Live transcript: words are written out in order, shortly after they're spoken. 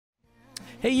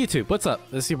Hey YouTube, what's up?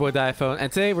 This is your boy Diaphone,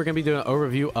 and today we're going to be doing an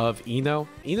overview of Ino.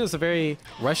 Ino's a very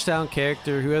rushdown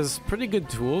character who has pretty good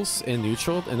tools in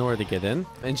neutral in order to get in.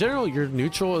 In general, your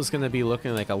neutral is going to be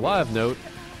looking like a lot of note.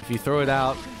 If you throw it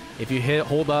out, if you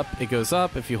hold up, it goes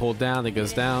up. If you hold down, it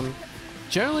goes down.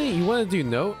 Generally, you want to do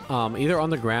note either on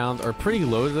the ground or pretty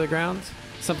low to the ground.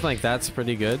 Something like that's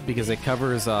pretty good because it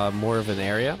covers more of an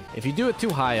area. If you do it too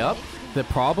high up, the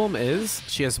problem is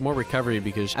she has more recovery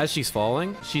because as she's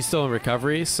falling, she's still in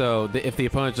recovery. So if the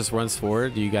opponent just runs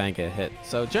forward, you gotta get hit.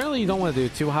 So generally you don't want to do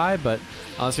it too high, but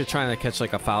unless you're trying to catch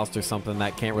like a Faust or something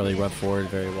that can't really run forward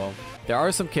very well. There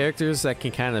are some characters that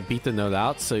can kind of beat the note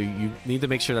out, so you need to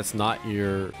make sure that's not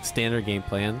your standard game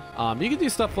plan. You can do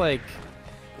stuff like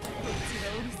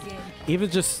even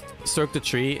just stroke the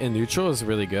tree in neutral is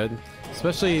really good,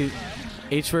 especially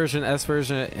H version, S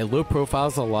version, and low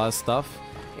profiles a lot of stuff.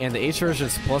 And the H version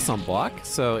is plus on block,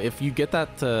 so if you get them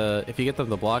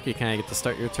to block, you kind of get to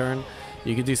start your turn.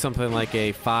 You can do something like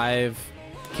a 5K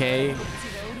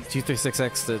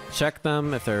 236X to check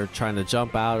them if they're trying to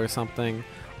jump out or something,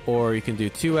 or you can do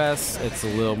 2S. It's a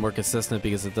little more consistent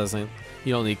because you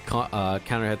don't need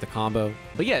counter hit the combo.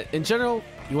 But yeah, in general,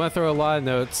 you want to throw a lot of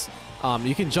notes.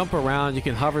 You can jump around, you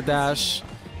can hover dash.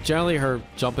 Generally, her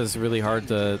jump is really hard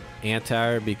to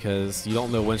anti because you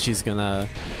don't know when she's gonna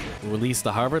release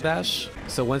the hover dash.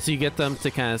 So once you get them to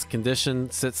kind of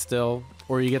condition, sit still,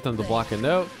 or you get them to block a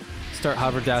note, start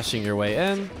hover dashing your way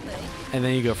in, and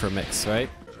then you go for a mix,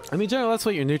 right? I mean, generally, that's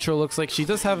what your neutral looks like. She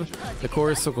does have the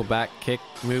core circle back kick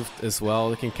move as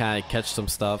well. It can kind of catch some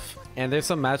stuff. And there's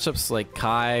some matchups like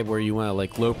Kai where you want to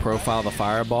like low profile the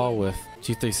fireball with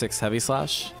 236 heavy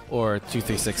slash or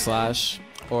 236 slash.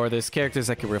 Or there's characters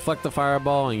that can reflect the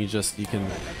fireball and you can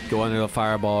go under the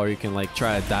fireball, or you can like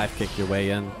try to dive kick your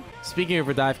way in. Speaking of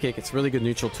a dive kick, it's a really good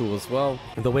neutral tool as well.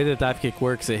 The way the dive kick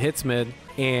works, it hits mid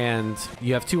and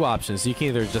you have two options. You can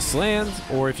either just land,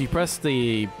 or if you press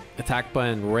the attack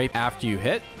button right after you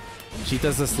hit, she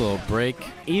does this little break.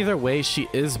 Either way, she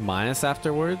is minus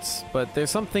afterwards, but there's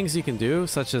some things you can do,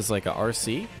 such as like a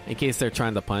RC, in case they're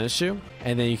trying to punish you.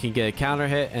 And then you can get a counter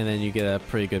hit, and then you get a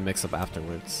pretty good mix-up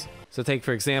afterwards. So take,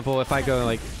 for example, if I go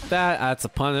like that, that's a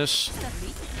punish.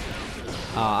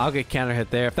 I'll get counter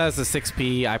hit there. If that was a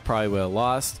 6P, I probably would have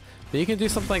lost. But you can do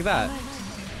something like that.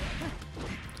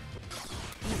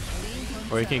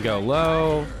 Or you can go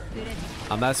low.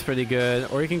 That's pretty good.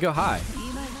 Or you can go high.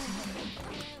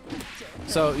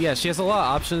 So yeah, she has a lot of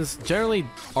options. Generally,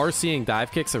 RCing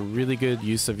dive kicks are a really good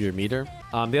use of your meter.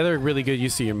 The other really good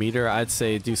use of your meter, I'd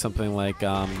say do something like... you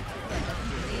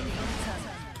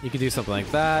can do something like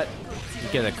that. You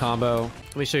get a combo.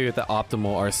 Let me show you what the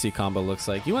optimal RC combo looks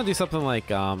like. You want to do something like,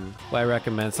 what I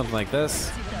recommend, something like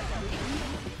this.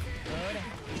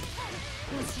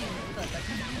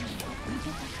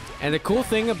 And the cool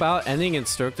thing about ending in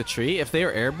stroke the tree, if they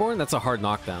are airborne, that's a hard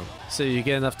knockdown. So you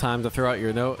get enough time to throw out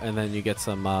your note, and then you get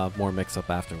some more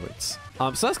mix-up afterwards. So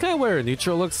that's kind of what her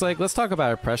neutral looks like. Let's talk about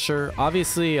her pressure.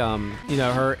 Obviously, you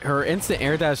know, her instant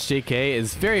air dash JK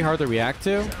is very hard to react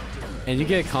to. And you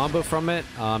get a combo from it.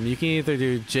 You can either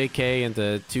do JK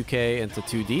into 2K into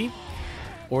 2D,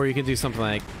 or you can do something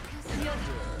like...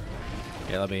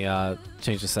 Okay, let me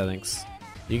change the settings.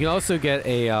 You can also get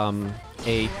a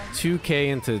 2K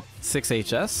into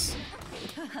 6HS,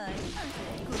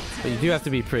 but you do have to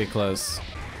be pretty close.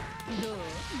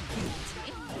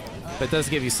 But it does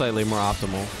give you slightly more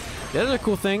optimal. The other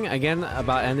cool thing, again,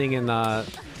 about ending in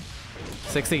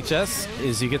 6HS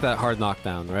is you get that hard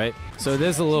knockdown, right? So it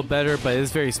is a little better, but it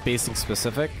is very spacing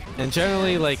specific. And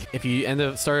generally, like, if you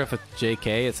start off with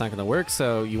JK, it's not going to work,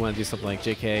 so you want to do something like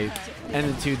JK, end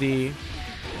in 2D,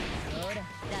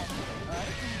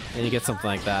 and you get something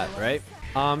like that, right?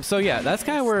 So yeah, that's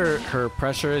kind of where her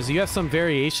pressure is. You have some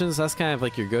variations, that's kind of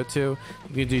like your go-to.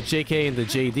 You can do JK into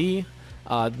JD.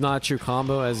 Not a true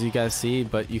combo as you guys see,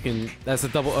 but you can, that's a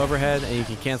double overhead and you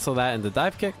can cancel that into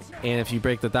dive kick. And if you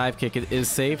break the dive kick, it is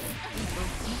safe.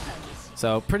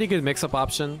 So pretty good mix-up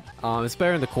option. It's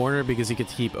better in the corner because you get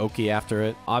to keep Oki after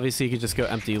it. Obviously you can just go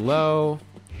empty low,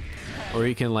 or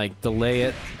you can like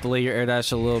delay your air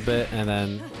dash a little bit and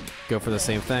then go for the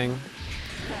same thing.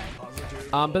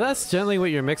 But that's generally what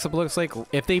your mix-up looks like.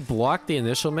 If they block the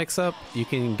initial mix-up, you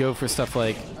can go for stuff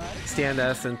like stand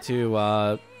S into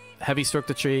heavy stroke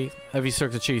the tree. Heavy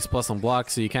stroke the tree is plus on block,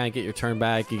 so you kind of get your turn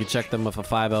back. You can check them with a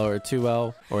 5L or a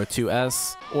 2L or a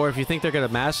 2S. Or if you think they're going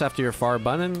to mash after your far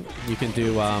button, you can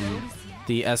do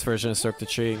the S version of stroke the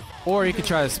tree. Or you can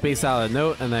try to space out a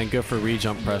note and then go for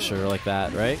re-jump pressure like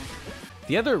that, right?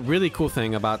 The other really cool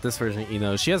thing about this version, you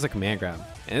know, she has a command grab.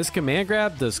 And this command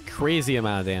grab does crazy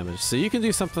amount of damage. So you can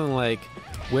do something like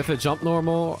with a jump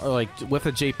normal or like with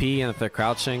a JP, and if they're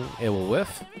crouching, it will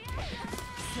whiff.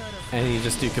 And you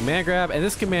just do command grab, and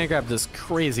this command grab does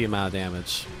crazy amount of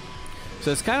damage.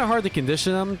 So it's kind of hard to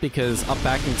condition them because up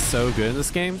backing is so good in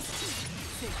this game.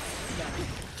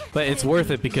 But it's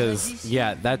worth it because,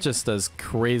 yeah, that just does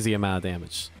crazy amount of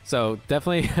damage. So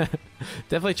definitely,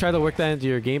 definitely try to work that into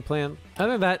your game plan.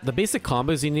 Other than that, the basic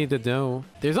combos you need to know,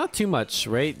 there's not too much,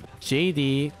 right?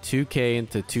 JD, 2K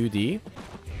into 2D.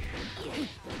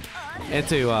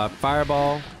 Into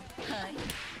Fireball.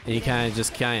 And you kind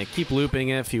of keep looping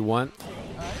it if you want.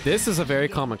 This is a very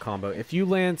common combo. If you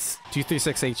land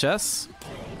 236 HS,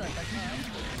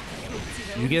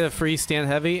 you get a free stand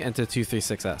heavy into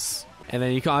 236S. And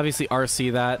then you can obviously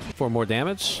RC that for more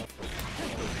damage.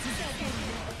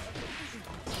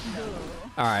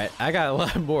 Alright, I got a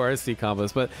lot more RC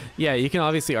combos, but yeah, you can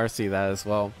obviously RC that as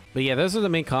well. But yeah, those are the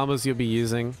main combos you'll be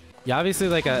using. Yeah, obviously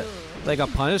like a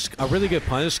punish, a really good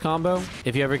punish combo.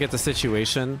 If you ever get the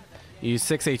situation, you use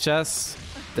 6 HS,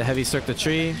 the heavy cirque the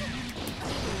tree,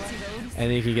 and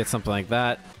then you can get something like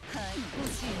that.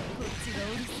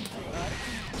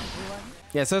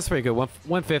 Yeah, so that's pretty good.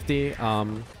 150. You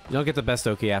don't get the best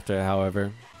Oki after it,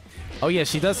 however. Oh yeah,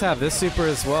 she does have this super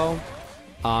as well.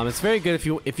 It's very good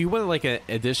if you want like an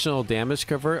additional damage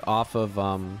cover off of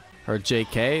her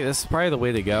JK. This is probably the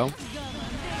way to go.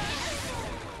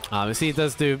 You see, it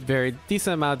does do very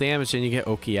decent amount of damage, and you get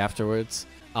Oki afterwards.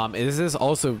 This is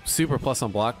also super plus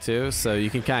on block too, so you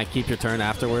can kind of keep your turn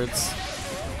afterwards.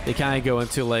 They kind of go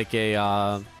into like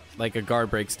a guard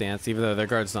break stance, even though their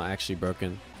guard's not actually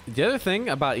broken. The other thing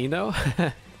about Ino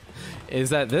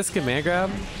is that this command grab,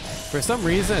 for some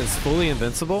reason, is fully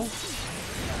invincible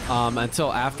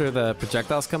until after the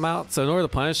projectiles come out. So in order to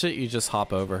punish it, you just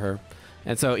hop over her.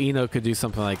 And so Ino could do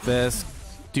something like this,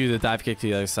 do the dive kick to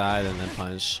the other side, and then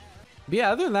punish. But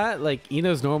yeah, other than that, like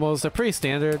Ino's normals, they're pretty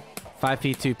standard.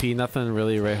 5P, 2P, nothing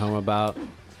really to write home about.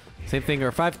 Same thing,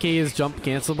 her 5K is jump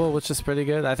cancelable, which is pretty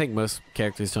good. I think most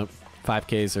characters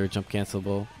 5Ks are jump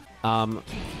cancelable.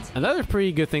 Another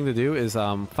pretty good thing to do is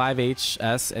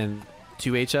 5HS and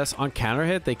 2HS on counter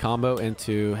hit. They combo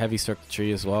into heavy cirque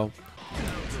tree as well.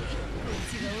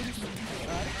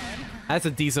 That's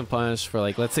a decent punish for,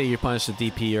 like, let's say you punish the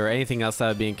DP or anything else that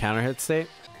would be in counter hit state.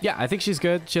 Yeah, I think she's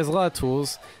good. She has a lot of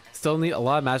tools. Still need a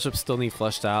lot of matchups still need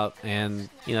fleshed out, and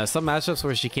you know, some matchups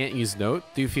where she can't use note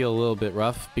do feel a little bit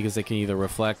rough because they can either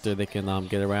reflect or they can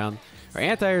get around. Her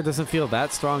anti-air doesn't feel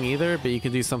that strong either, but you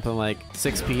can do something like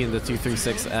 6P into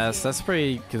 236S. That's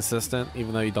pretty consistent,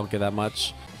 even though you don't get that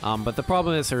much. But the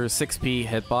problem is her 6P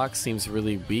hitbox seems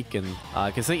really weak, and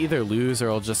can they either lose or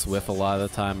it'll just whiff a lot of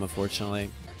the time, unfortunately.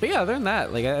 But yeah, other than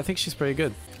that, like, I think she's pretty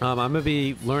good. I'm gonna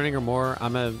be learning her more.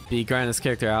 I'm gonna be grinding this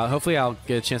character out. Hopefully I'll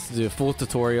get a chance to do a full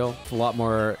tutorial with a lot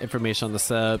more information on the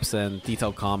subs and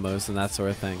detailed combos and that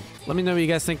sort of thing. Let me know what you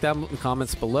guys think down in the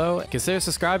comments below. Consider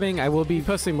subscribing. I will be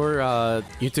posting more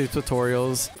YouTube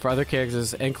tutorials for other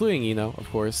characters, including Ino, of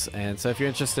course. And so if you're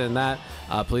interested in that,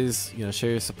 please, you know, share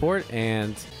your support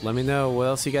and let me know what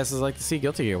else you guys would like to see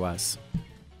Guilty Gear wise.